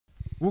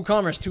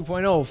WooCommerce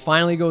 2.0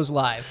 finally goes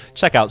live.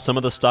 Check out some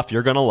of the stuff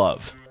you're going to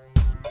love.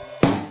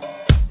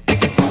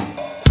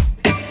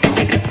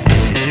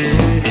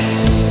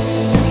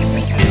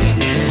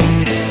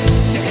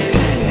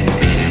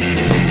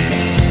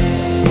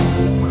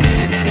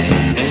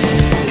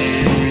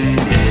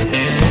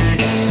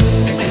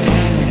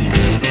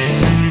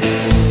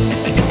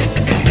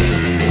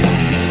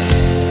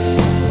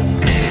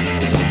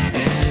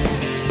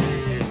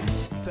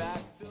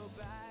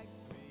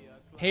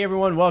 Hey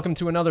everyone, welcome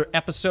to another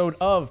episode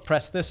of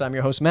PressThis. I'm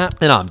your host,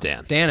 Matt. And I'm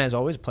Dan. Dan, as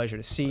always, pleasure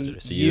to see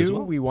you. As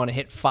well. We want to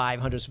hit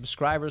 500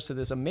 subscribers to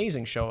this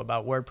amazing show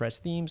about WordPress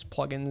themes,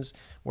 plugins,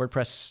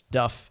 WordPress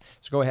stuff.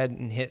 So go ahead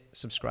and hit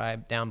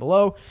subscribe down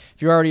below.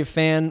 If you're already a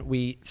fan,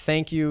 we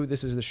thank you.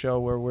 This is the show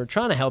where we're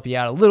trying to help you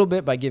out a little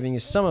bit by giving you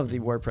some of the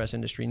WordPress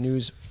industry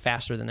news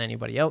faster than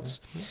anybody else.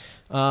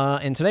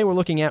 And today we're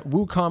looking at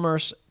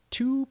WooCommerce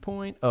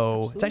 2.0.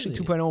 Absolutely. It's actually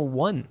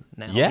 2.01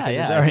 now.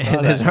 Yeah.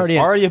 There's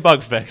already a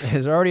bug fix.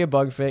 There's already a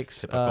bug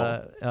fix in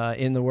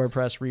the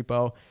WordPress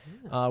repo.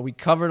 We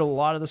covered a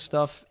lot of the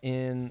stuff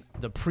in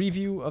the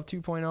preview of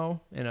 2.0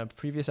 in a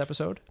previous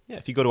episode. Yeah,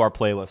 if you go to our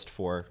playlist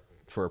for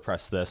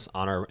PressThis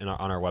on our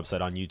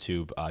website on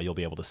YouTube, you'll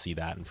be able to see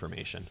that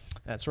information.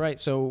 That's right.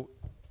 So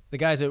the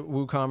guys at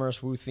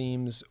WooCommerce,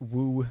 WooThemes,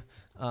 Woo,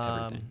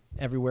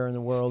 everywhere in the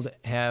world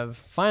have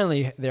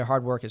finally, their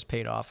hard work has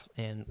paid off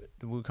and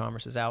the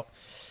WooCommerce is out.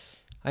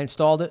 I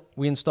installed it.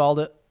 We installed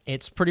it.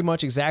 It's pretty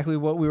much exactly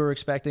what we were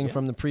expecting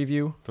from the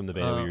preview. From the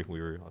beta we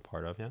were a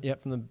part of, yeah?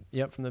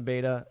 Yep, from the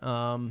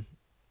beta.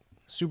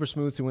 Super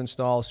smooth to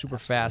install, super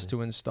fast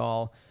to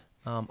install.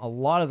 A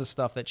lot of the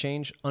stuff that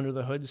changed under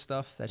the hood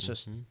stuff, that's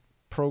just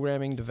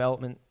programming,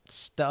 development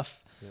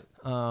stuff.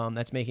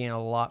 That's making it a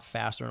lot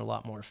faster and a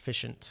lot more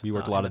efficient. We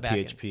worked a lot of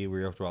PHP.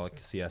 We worked a lot of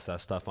CSS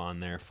stuff on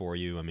there for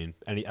you. I mean,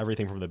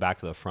 everything from the back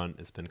to the front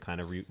has been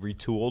kind of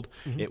retooled.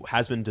 It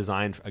has been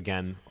designed,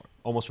 again,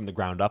 almost from the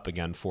ground up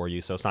again for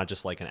you. So it's not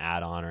just like an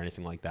add-on or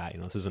anything like that. You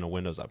know, this isn't a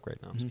Windows upgrade.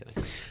 No, I'm just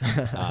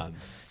kidding.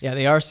 Yeah,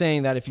 they are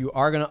saying that if you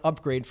are going to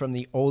upgrade from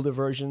the older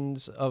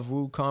versions of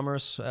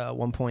WooCommerce,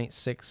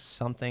 1.6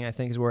 something, I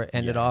think is where it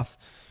ended off.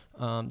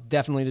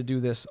 Definitely to do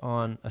this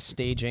on a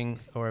staging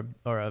or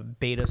a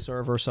beta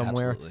server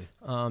somewhere,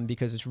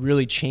 because it's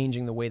really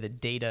changing the way the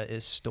data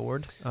is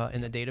stored in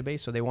the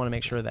database. So they want to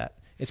make sure that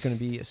it's going to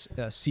be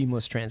a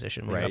seamless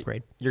transition when you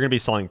upgrade. You're going to be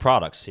selling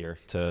products here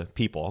to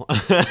people.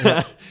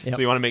 So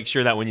you want to make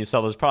sure that when you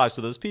sell those products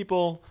to those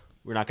people,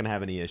 we're not going to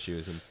have any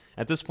issues. And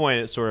at this point,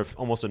 it's sort of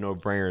almost a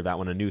no-brainer that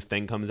when a new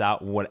thing comes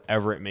out,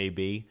 whatever it may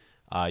be,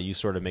 you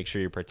sort of make sure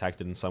you're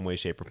protected in some way,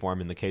 shape, or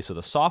form. In the case of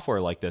the software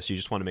like this, you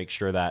just want to make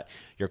sure that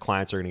your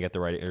clients are going to get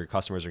the right, or your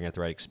customers are going to get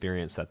the right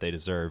experience that they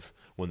deserve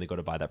when they go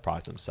to buy that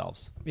product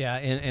themselves. Yeah,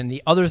 and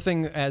the other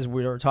thing, as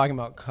we were talking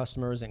about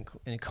customers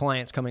and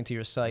clients coming to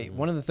your site,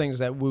 one of the things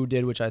that Woo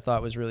did, which I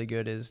thought was really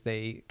good, is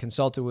they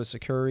consulted with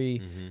security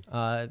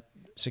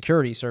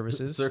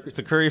services.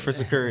 Security for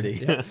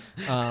security.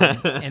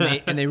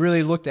 And they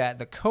really looked at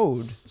the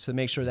code to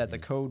make sure that the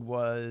code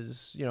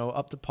was,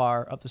 up to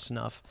par, up to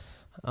snuff.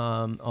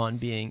 On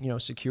being,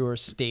 secure,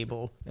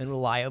 stable, and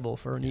reliable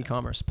for an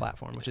e-commerce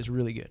platform, which is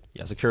really good.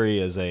 Yeah, Security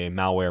is a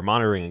malware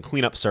monitoring and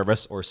cleanup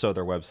service, or so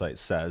their website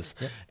says.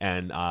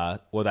 And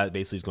what that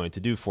basically is going to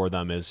do for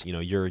them is,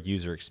 your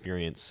user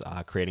experience,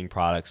 creating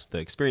products. The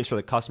experience for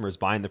the customers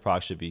buying the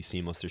product should be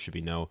seamless. There should be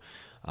no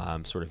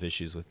sort of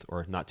issues with,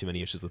 or not too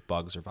many issues with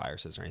bugs or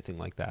viruses or anything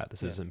like that.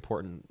 This is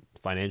important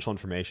financial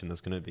information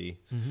that's going to be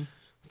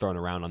thrown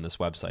around on this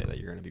website that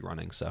you're going to be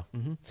running. So.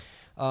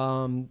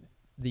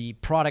 The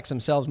products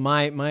themselves,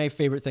 my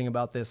favorite thing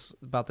about this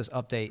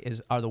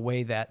update are the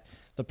way that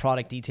the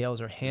product details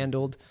are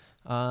handled.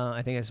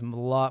 I think it's a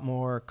lot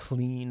more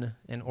clean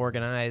and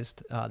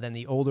organized than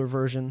the older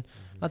version.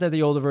 Not that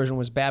the older version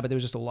was bad, but there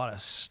was just a lot of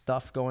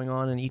stuff going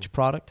on in each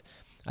product.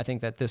 I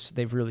think that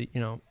they've really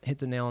hit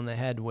the nail on the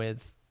head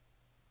with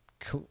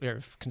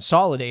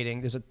consolidating.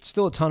 There's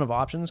still a ton of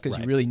options because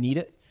you really need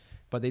it.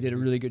 But they did a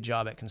really good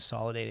job at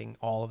consolidating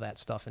all of that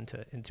stuff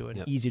into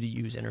an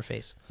easy-to-use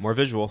interface. More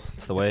visual.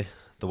 It's the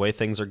way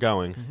things are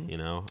going,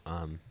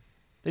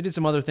 They did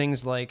some other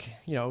things like,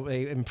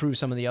 they improved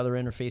some of the other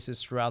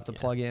interfaces throughout the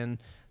plugin,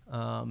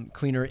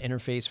 cleaner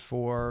interface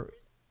for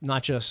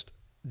not just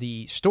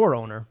the store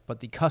owner,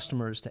 but the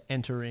customers to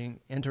entering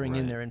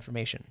in their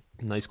information.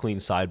 Nice clean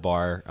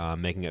sidebar,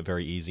 making it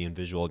very easy and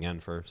visual again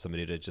for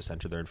somebody to just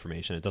enter their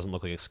information. It doesn't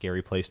look like a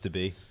scary place to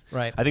be.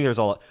 Right. I think there's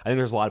a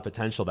lot of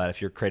potential that if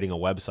you're creating a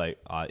website,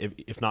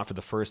 if not for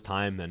the first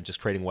time, then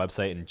just creating a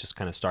website and just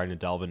kind of starting to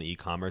delve into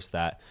e-commerce,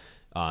 that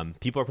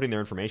people are putting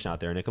their information out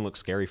there, and it can look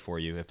scary for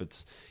you if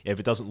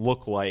it doesn't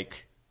look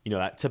like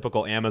that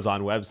typical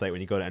Amazon website when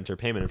you go to enter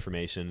payment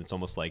information. It's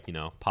almost like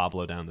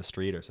Pablo down the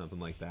street or something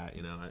like that.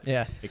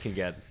 It can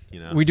get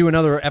We do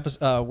another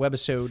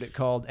webisode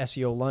called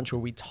SEO Lunch where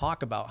we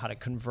talk about how to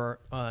convert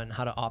and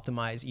how to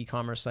optimize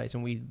e-commerce sites,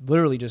 and we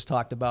literally just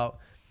talked about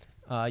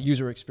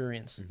user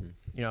experience.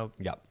 You know,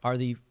 Yep. are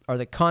the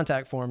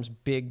contact forms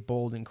big,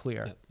 bold, and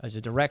clear? Yep. Is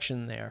a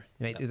direction there?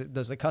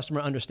 Does the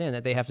customer understand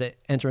that they have to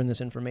enter in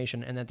this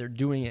information and that they're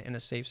doing it in a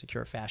safe,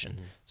 secure fashion?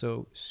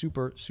 So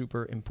super,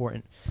 super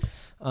important.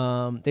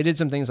 They did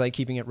some things like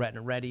keeping it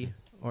retina ready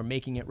or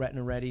making it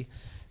retina ready.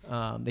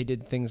 They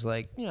did things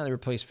like, you know, they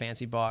replaced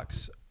Fancy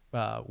Box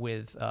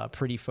with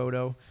Pretty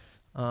Photo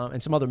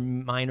and some other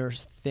minor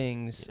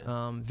things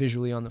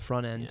visually on the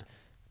front end. Yeah.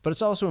 But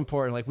it's also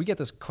important, like we get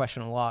this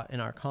question a lot in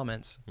our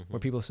comments where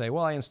people say,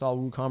 well, I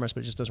installed WooCommerce,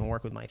 but it just doesn't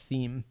work with my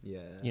theme.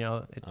 Yeah. You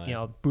know, you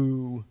know,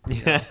 boo,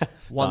 you know,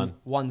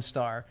 one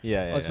star.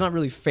 Yeah, well, it's not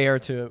really fair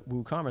to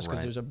WooCommerce because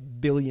Right. there's a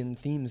billion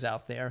themes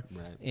out there.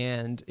 Right.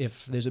 And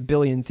if there's a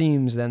billion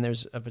themes, then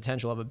there's a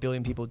potential of a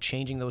billion people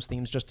changing those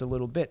themes just a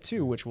little bit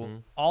too, which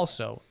will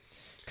also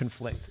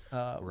conflict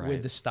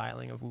with the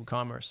styling of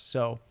WooCommerce.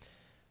 So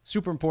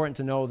super important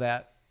to know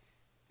that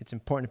it's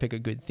important to pick a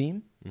good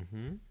theme,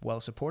 well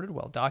supported,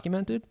 well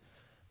documented,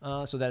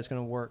 so that it's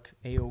going to work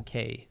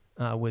a-okay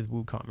with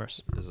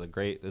WooCommerce. This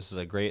is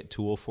a great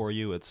tool for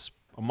you. It's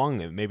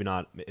among maybe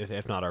not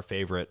if not our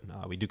favorite.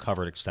 We do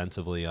cover it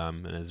extensively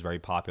and is very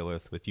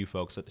popular with you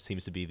folks. It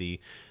seems to be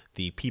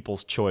the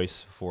people's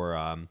choice for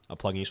a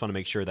plugin. You just want to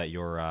make sure that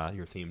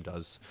your theme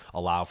does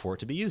allow for it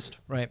to be used.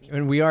 Right,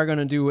 and we are going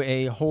to do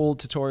a whole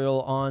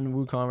tutorial on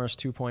WooCommerce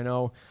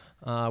 2.0.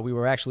 We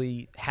were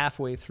actually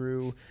halfway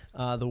through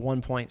the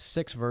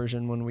 1.6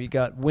 version when we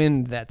got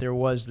wind that there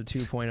was the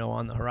 2.0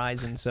 on the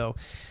horizon. So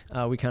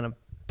we kind of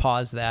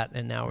paused that,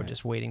 and now we're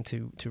just waiting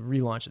to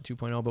relaunch the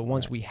 2.0. But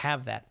once we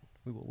have that,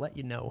 we will let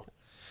you know.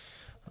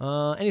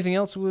 Anything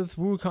else with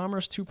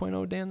WooCommerce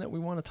 2.0, Dan, that we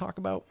want to talk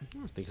about?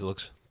 I think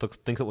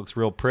it looks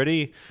real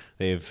pretty.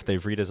 They've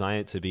redesigned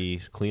it to be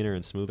cleaner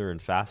and smoother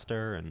and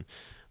faster. And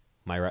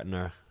my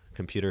Retina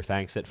computer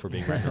thanks it for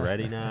being Retina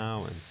ready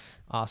now. And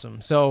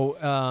awesome. So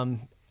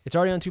it's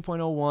already on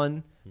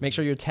 2.01. Make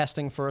sure you're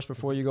testing first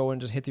before you go and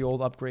just hit the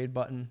old upgrade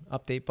button,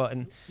 update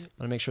button.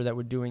 Want to make sure that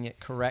we're doing it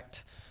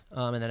correct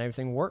and that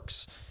everything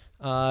works.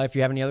 If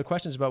you have any other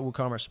questions about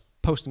WooCommerce,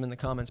 post them in the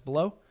comments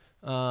below.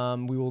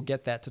 We will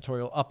get that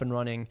tutorial up and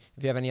running.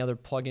 If you have any other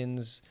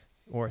plugins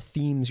or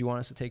themes you want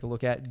us to take a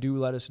look at, do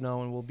let us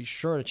know, and we'll be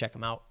sure to check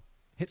them out.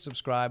 Hit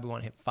subscribe. We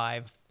want to hit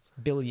 5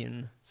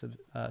 billion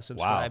subscribes.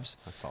 wow,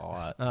 that's a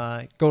lot.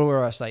 Go to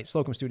our site,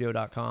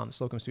 slocumstudio.com,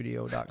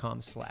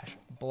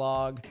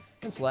 slocumstudio.com/blog,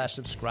 and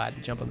 /subscribe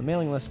to jump on the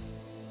mailing list.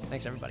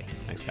 Thanks, everybody.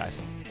 Thanks,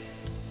 guys.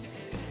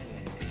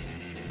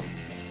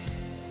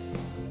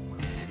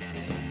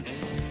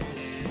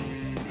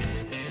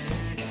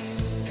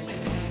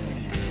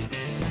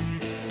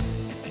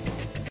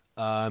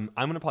 I'm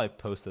gonna probably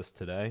post this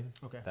today.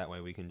 Okay. That way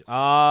we can. I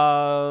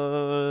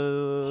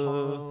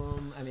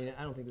mean,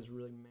 I don't think there's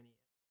really many.